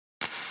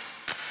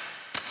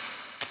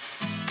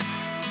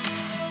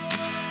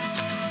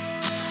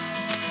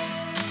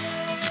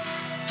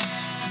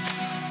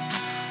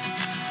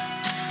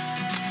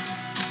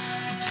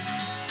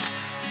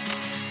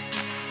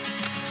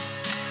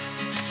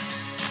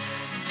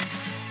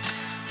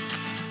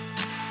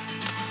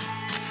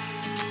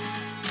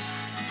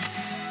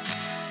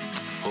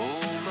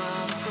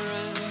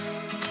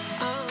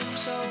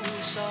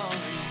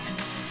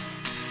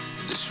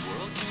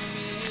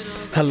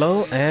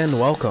Hello and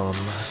welcome.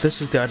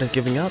 This is The Art of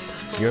Giving Up,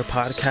 your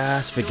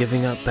podcast for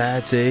giving up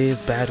bad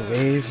days, bad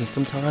ways, and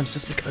sometimes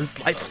just because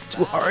life's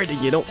too hard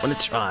and you don't want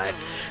to try.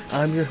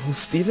 I'm your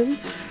host, Steven,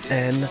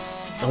 and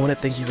I want to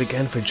thank you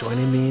again for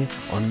joining me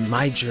on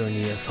my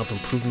journey of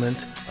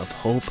self-improvement, of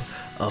hope,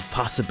 of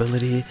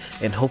possibility,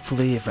 and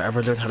hopefully, if I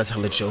ever learn how to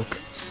tell a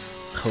joke,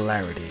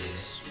 hilarity.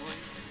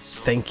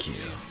 Thank you.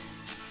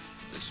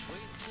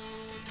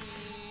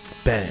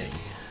 Bang.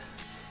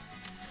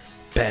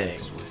 Bang.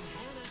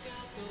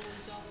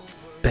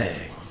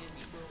 Bang.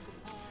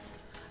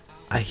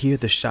 I hear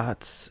the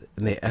shots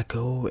and they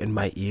echo in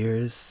my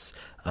ears,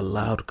 a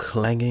loud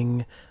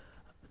clanging,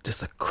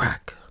 just a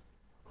crack,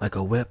 like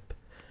a whip,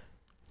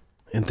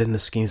 and then the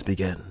screams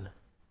begin.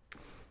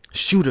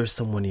 Shooter,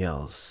 someone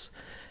yells,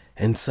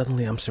 and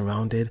suddenly I'm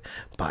surrounded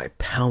by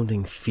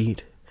pounding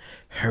feet,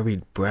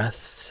 hurried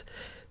breaths,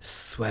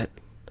 sweat,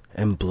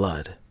 and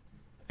blood.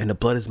 And the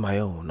blood is my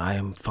own.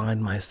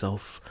 Find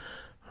myself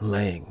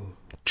laying,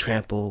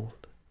 trampled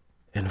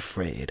and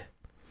afraid.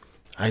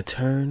 I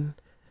turn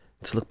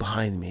to look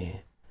behind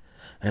me,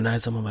 and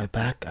as I'm on my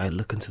back, I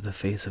look into the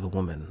face of a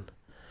woman.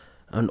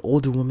 An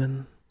older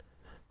woman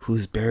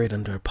who's buried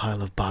under a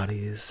pile of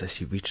bodies as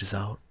she reaches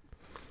out,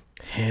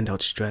 hand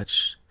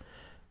outstretched,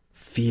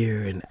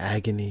 fear and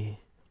agony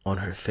on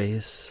her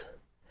face.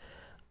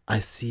 I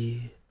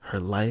see her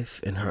life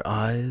in her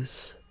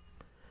eyes,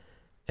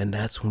 and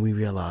that's when we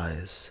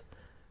realize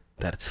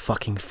that it's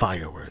fucking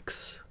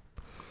fireworks.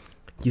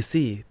 You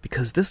see,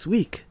 because this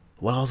week,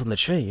 while I was on the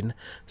train,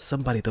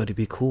 somebody thought it'd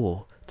be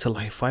cool to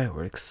light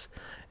fireworks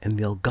and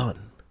yell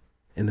gun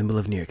in the middle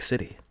of New York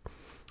City.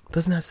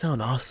 Doesn't that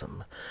sound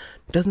awesome?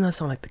 Doesn't that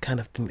sound like the kind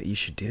of thing that you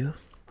should do?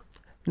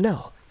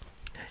 No,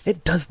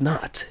 it does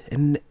not.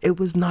 And it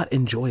was not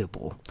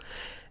enjoyable.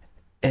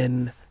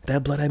 And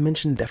that blood I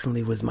mentioned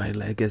definitely was my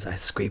leg as I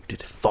scraped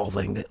it,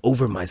 falling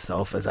over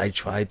myself as I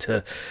tried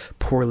to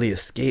poorly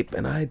escape,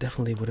 and I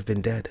definitely would have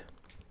been dead.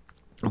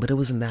 But it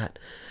was in that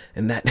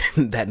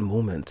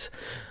moment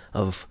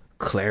of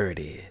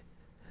clarity,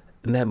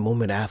 in that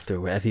moment after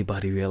where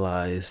everybody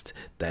realized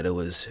that it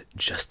was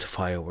just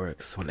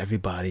fireworks, when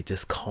everybody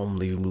just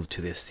calmly moved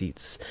to their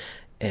seats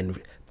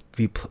and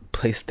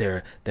replaced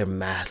their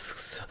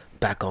masks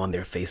back on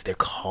their face, their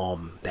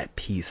calm, that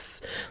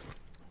peace.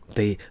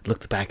 They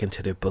looked back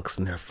into their books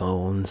and their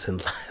phones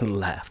and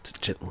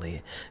laughed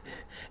gently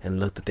and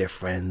looked at their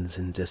friends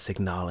and just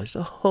acknowledged,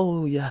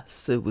 oh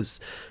yes, it was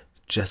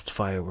just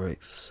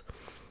fireworks.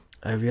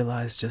 I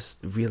realized just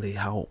really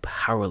how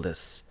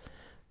powerless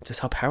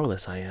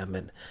I am,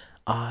 and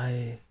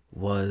I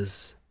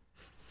was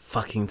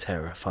fucking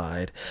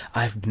terrified.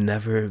 I've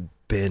never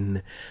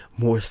been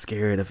more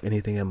scared of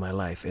anything in my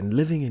life, and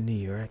living in New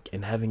York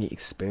and having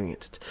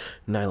experienced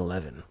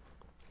 9/11,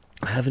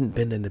 I haven't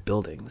been in the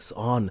buildings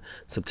on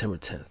September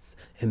 10th,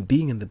 and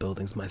being in the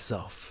buildings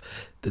myself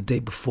the day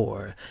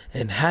before,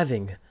 and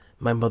having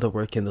my mother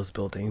work in those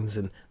buildings,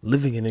 and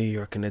living in New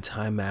York in the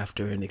time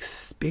after, and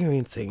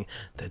experiencing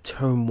the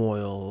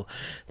turmoil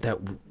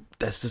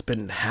that's just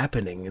been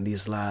happening in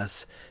these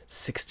last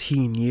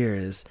 16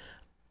 years.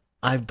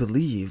 I've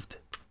believed,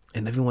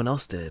 and everyone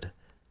else did,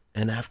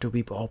 and after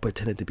we all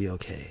pretended to be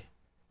okay.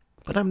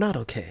 But I'm not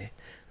okay,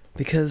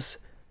 because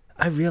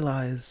I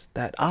realized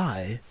that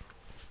I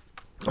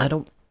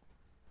don't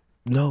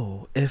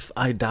know if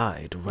I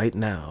died right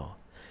now,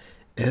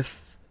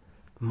 if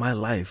my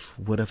life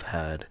would have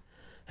had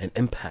an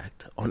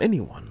impact on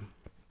anyone.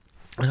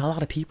 And a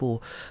lot of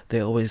people, they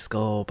always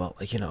go about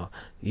like, you don't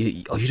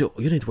need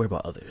to worry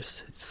about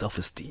others. It's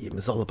self-esteem.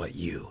 It's all about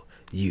you.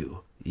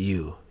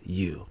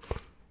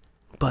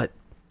 But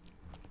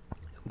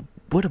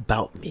what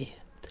about me?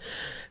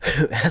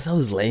 As I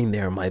was laying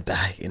there on my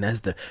back, and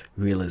as the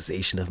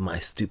realization of my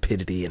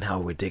stupidity and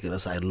how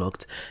ridiculous I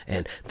looked,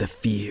 and the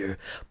fear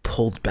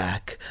pulled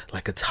back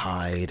like a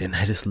tide, and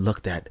I just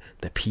looked at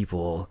the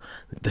people,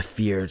 the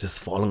fear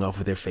just falling off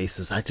of their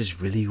faces, I just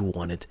really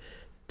wanted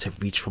to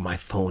reach for my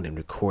phone and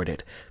record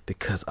it,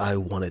 because I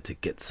wanted to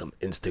get some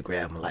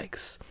Instagram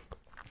likes.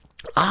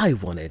 I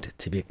wanted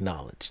to be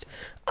acknowledged.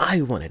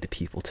 I wanted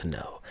people to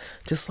know.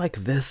 Just like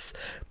this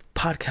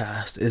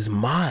podcast is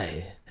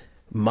my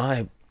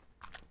my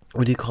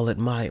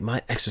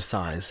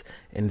exercise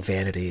in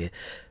vanity.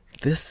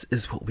 This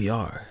is what we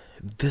are.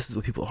 This is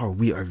what people are.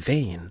 We are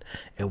vain,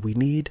 and we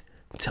need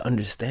to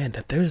understand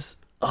that there's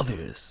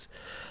others.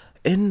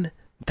 In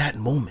that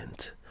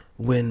moment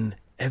when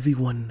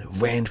everyone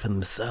ran for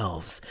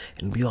themselves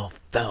and we all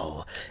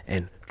fell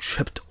and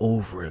tripped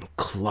over and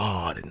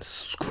clawed and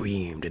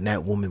screamed, and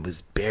that woman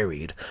was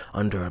buried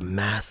under a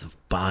mass of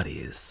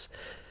bodies,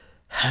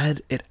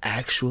 had it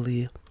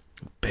actually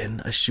been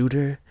a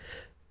shooter,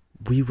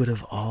 we would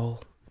have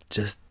all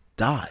just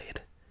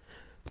died,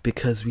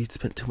 because we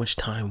spent too much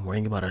time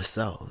worrying about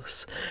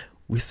ourselves.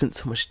 We spent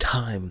so much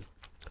time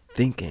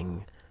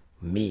thinking,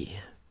 me,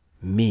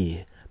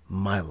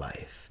 my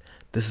life.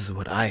 This is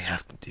what I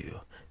have to do.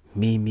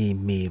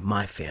 Me,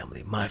 my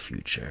family, my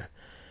future.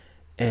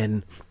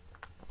 And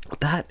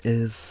that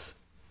is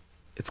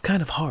it's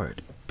kind of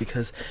hard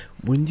because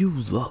when you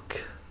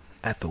look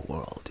at the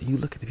world and you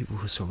look at the people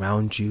who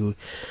surround you,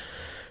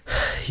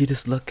 you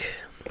just look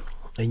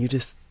and you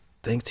just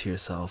think to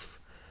yourself,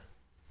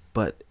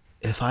 but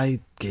if I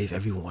gave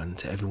everyone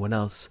to everyone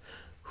else,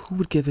 who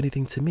would give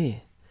anything to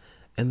me?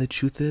 And the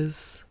truth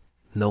is,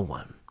 no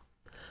one.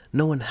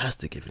 No one has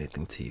to give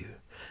anything to you.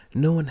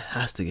 No one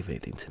has to give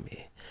anything to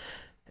me.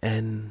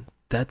 And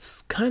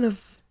that's kind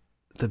of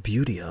the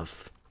beauty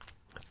of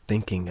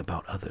thinking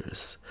about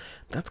others.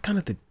 That's kind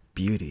of the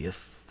beauty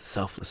of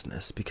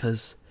selflessness,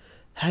 because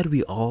had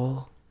we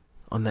all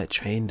on that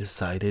train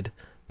decided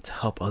to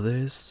help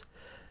others,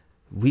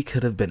 we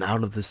could have been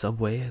out of the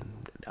subway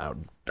and out,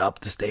 up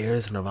the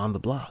stairs and around the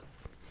block.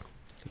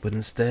 But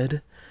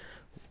instead,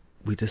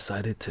 we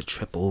decided to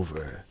trip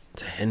over,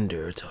 to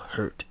hinder, to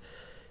hurt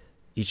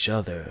each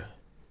other,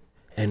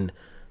 and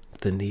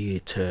the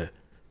need for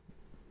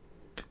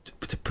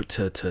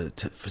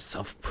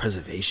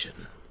self-preservation.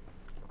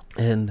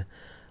 And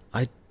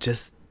I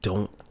just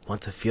don't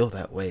want to feel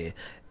that way.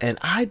 And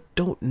I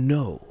don't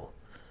know.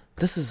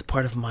 This is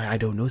part of my I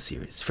don't know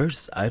series.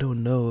 First, I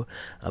don't know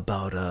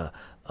about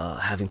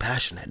having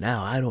passion. And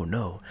now I don't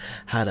know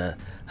how to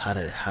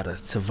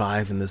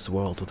survive in this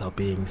world without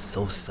being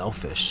so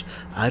selfish.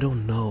 I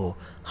don't know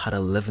how to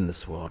live in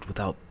this world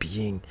without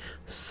being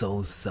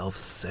so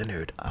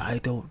self-centered. I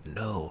don't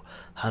know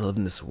how to live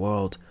in this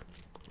world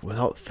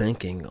without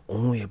thinking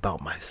only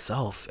about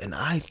myself, and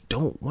I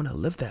don't want to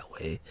live that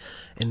way,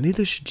 and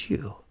neither should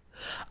you.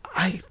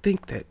 I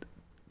think that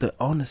the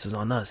onus is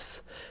on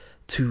us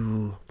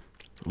to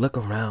look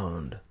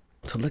around,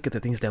 to look at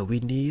the things that we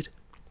need,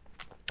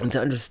 and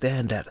to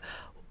understand that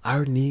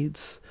our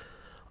needs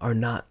are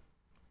not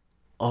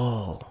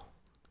all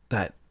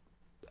that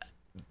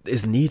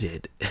is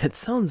needed. It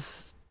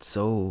sounds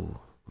so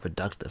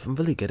reductive. I'm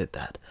really good at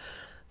that.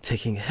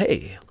 Taking,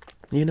 hey,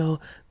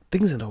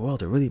 things in the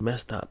world are really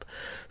messed up.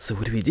 So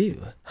what do we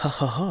do? Ha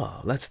ha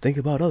ha. Let's think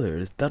about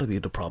others. That'll be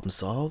the problem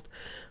solved.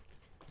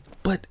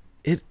 But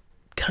it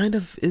kind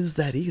of is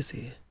that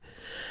easy.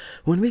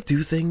 When we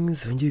do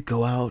things, when you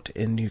go out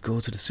and you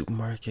go to the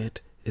supermarket,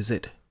 is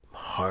it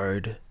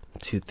hard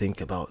to think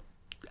about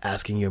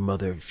asking your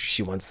mother if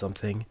she wants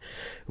something?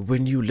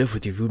 When you live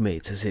with your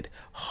roommates, is it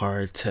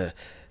hard to,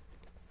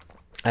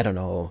 I don't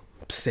know,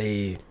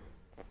 say,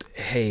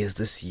 hey, is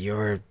this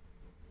your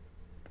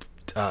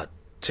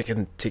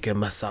chicken tikka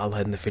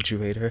masala in the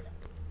refrigerator?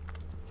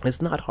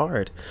 It's not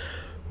hard.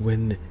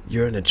 When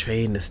you're in a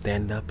train to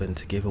stand up and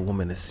to give a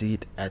woman a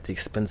seat at the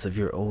expense of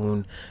your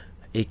own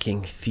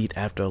aching feet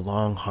after a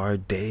long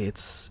hard day,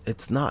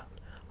 it's not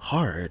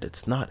hard.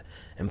 It's not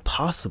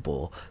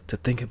impossible to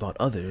think about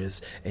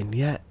others, and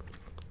yet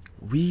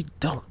we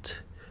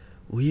don't.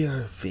 We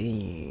are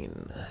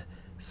vain,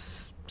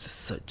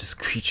 just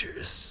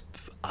creatures.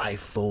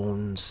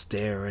 iPhone,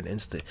 stare, and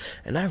instant.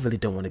 And I really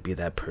don't want to be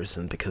that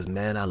person, because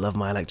man, I love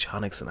my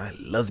electronics and I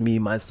love me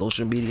my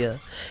social media,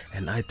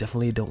 and I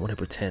definitely don't want to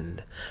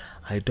pretend.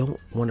 I don't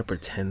want to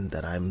pretend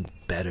that I'm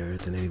better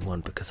than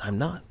anyone, because I'm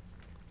not.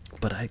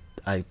 But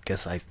I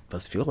guess I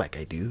must feel like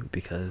I do,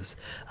 because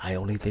I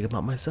only think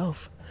about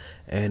myself.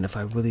 And if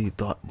I really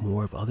thought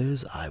more of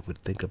others, I would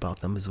think about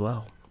them as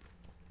well.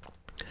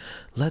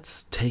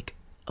 Let's take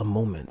a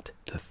moment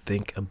to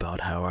think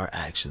about how our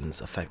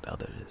actions affect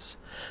others.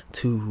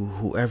 To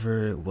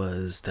whoever it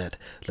was that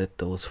lit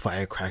those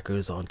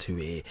firecrackers onto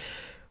a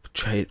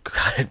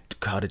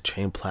crowded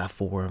train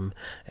platform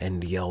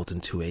and yelled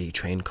into a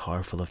train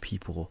car full of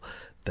people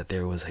that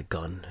there was a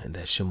gun and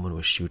that someone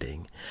was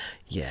shooting.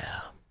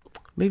 Yeah,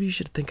 maybe you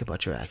should think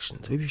about your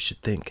actions. Maybe you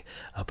should think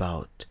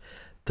about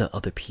the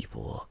other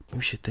people. Maybe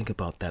you should think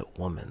about that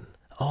woman.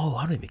 Oh,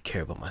 I don't even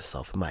care about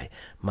myself and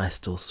my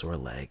still sore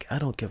leg. I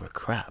don't give a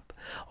crap.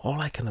 All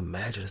I can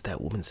imagine is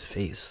that woman's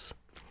face.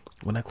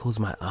 When I close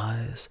my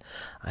eyes,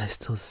 I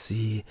still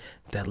see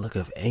that look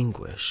of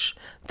anguish.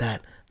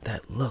 That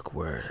look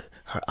where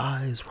her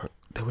eyes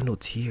there were no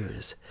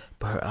tears,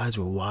 but her eyes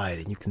were wide,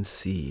 and you can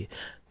see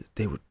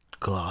they were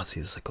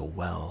glossy as like a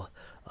well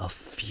of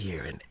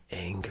fear and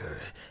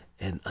anger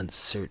and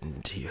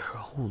uncertainty. Her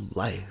whole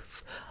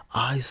life,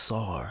 I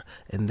saw her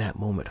in that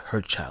moment,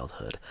 her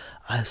childhood.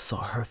 I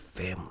saw her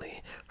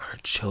family, her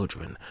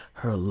children,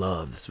 her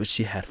loves, which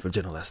she had for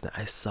dinner last night.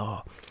 I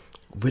saw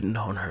written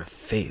on her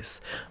face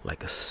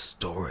like a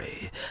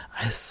story.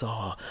 I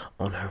saw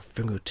on her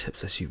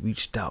fingertips as she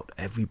reached out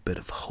every bit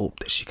of hope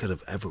that she could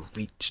have ever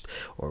reached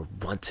or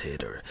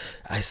wanted. Or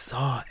I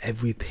saw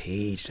every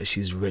page that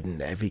she's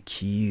written, every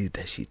key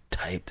that she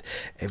typed,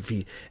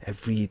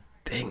 everything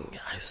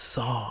I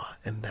saw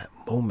in that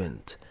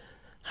moment,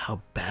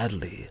 how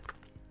badly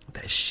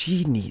that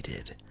she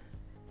needed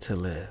to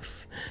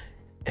live.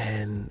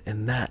 And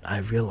in that I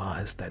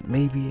realized that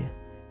maybe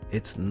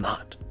it's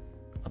not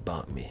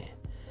about me,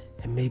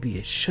 and maybe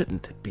it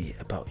shouldn't be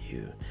about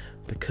you,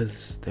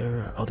 because there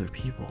are other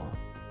people.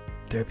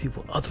 There are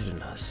people other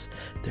than us.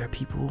 There are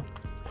people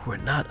who are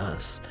not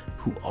us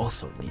who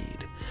also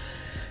need.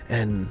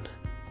 And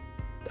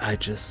I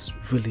just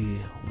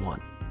really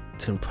want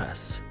to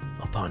impress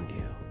upon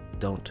you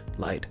don't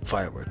light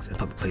fireworks in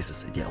public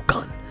places and yell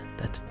gun.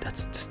 That's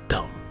just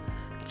dumb.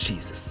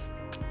 Jesus.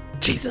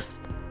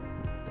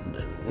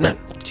 No,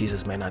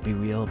 Jesus might not be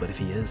real, but if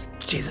he is,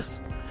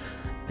 Jesus.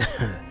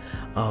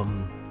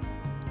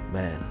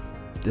 Man,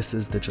 this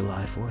is the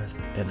July 4th,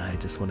 and I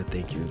just want to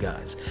thank you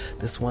guys.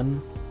 This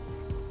one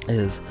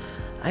is,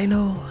 I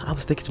know, I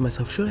was thinking to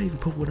myself, should I even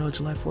put one on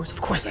July 4th?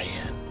 Of course I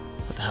am.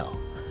 What the hell?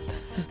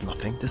 This is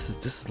nothing. This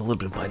is a little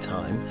bit of my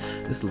time.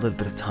 This is a little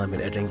bit of time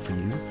in editing for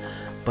you.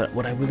 But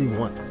what I really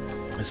want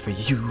is for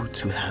you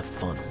to have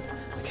fun.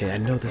 Okay, I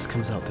know this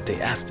comes out the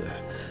day after,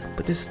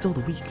 but this is still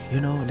the week,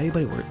 and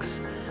everybody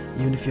works.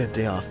 Even if you have a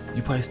day off,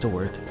 you probably still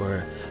work,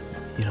 or,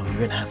 you're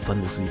gonna have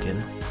fun this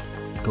weekend.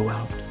 Go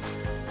out,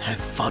 have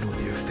fun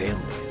with your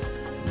families,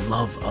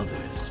 love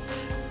others,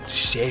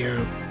 share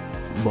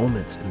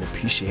moments, and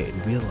appreciate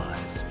and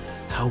realize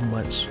how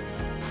much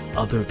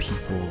other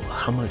people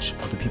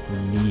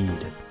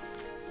need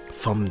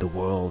from the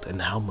world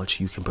and how much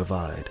you can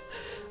provide.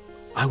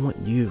 I want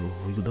you,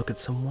 when you look at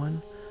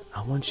someone,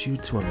 I want you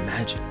to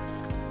imagine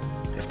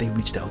if they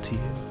reached out to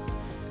you,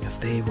 if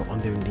they were on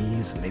their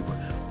knees and they were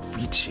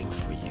reaching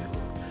for you,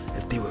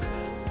 if they were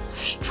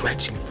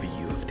stretching for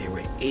you, if they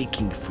were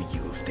aching for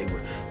you, if they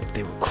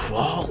were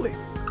crawling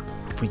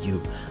for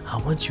you. I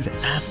want you to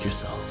ask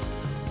yourself,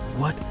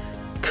 what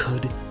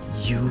could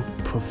you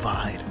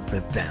provide for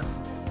them?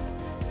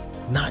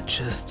 Not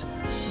just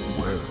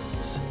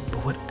words,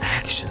 but what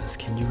actions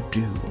can you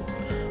do?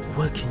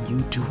 What can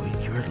you do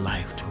in your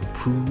life to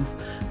improve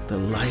the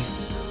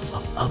life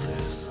of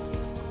others?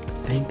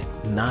 Think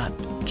not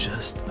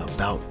just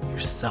about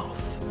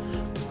yourself.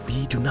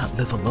 We do not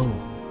live alone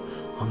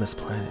on this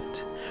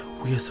planet.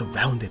 We are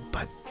surrounded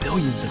by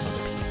billions of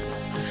other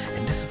people.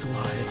 And this is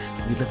why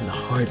we live in a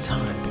hard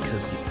time,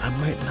 because I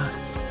might not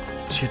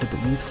share the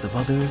beliefs of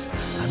others,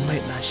 I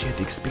might not share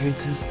the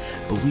experiences,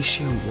 but we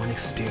share one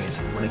experience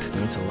and one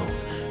experience alone.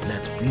 And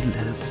that's we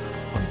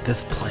live on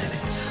this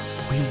planet.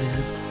 We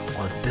live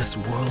on this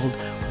world.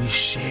 We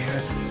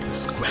share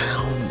this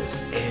ground,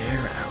 this air,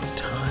 our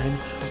time.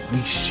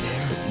 We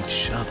share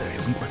each other,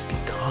 and we must be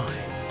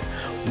kind.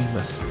 We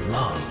must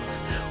love.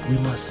 We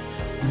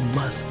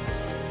must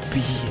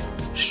be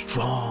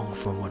strong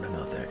for one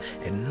another,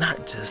 and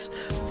not just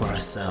for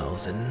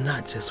ourselves, and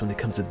not just when it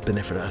comes to the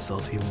benefit of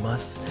ourselves. We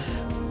must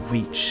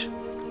reach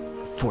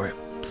for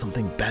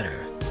something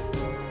better,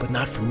 but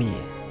not for me.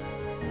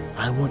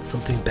 I want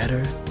something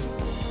better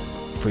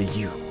for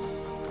you.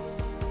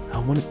 I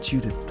want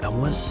you to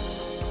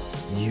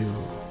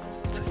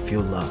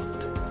feel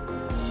loved.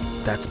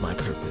 That's my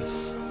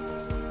purpose.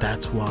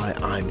 That's why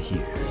I'm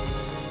here.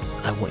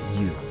 I want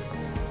you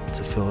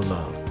to feel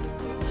loved.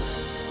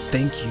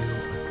 Thank you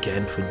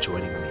again for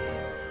joining me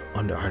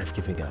on The Art of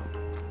Giving Up.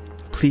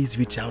 Please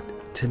reach out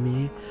to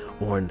me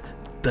on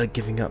The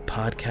Giving Up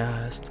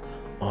Podcast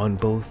on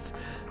both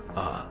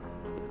the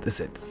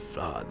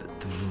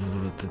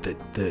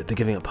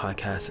Giving Up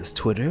Podcast is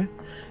Twitter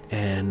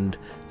and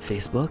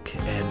Facebook,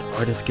 and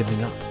Art of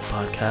Giving Up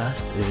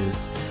Podcast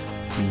is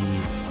the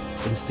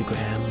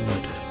Instagram.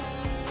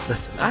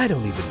 Listen, I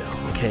don't even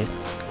know, okay?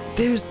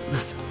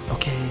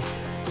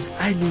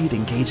 I need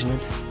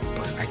engagement,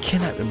 but I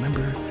cannot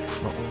remember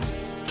my own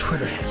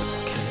Twitter handle,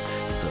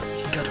 okay? So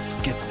you gotta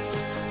forgive me.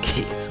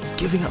 Okay, it's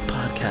Giving Up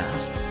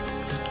Podcast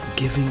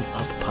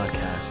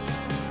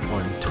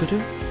on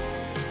Twitter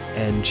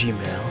and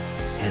Gmail,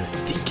 and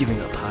The Giving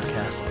Up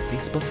Podcast on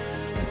Facebook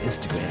and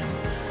Instagram.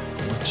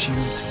 I want you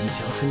to reach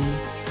out to me.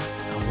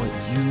 I want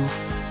you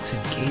to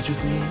engage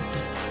with me,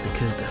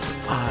 because that's what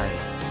I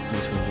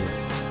need from you.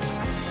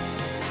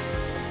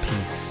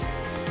 Peace.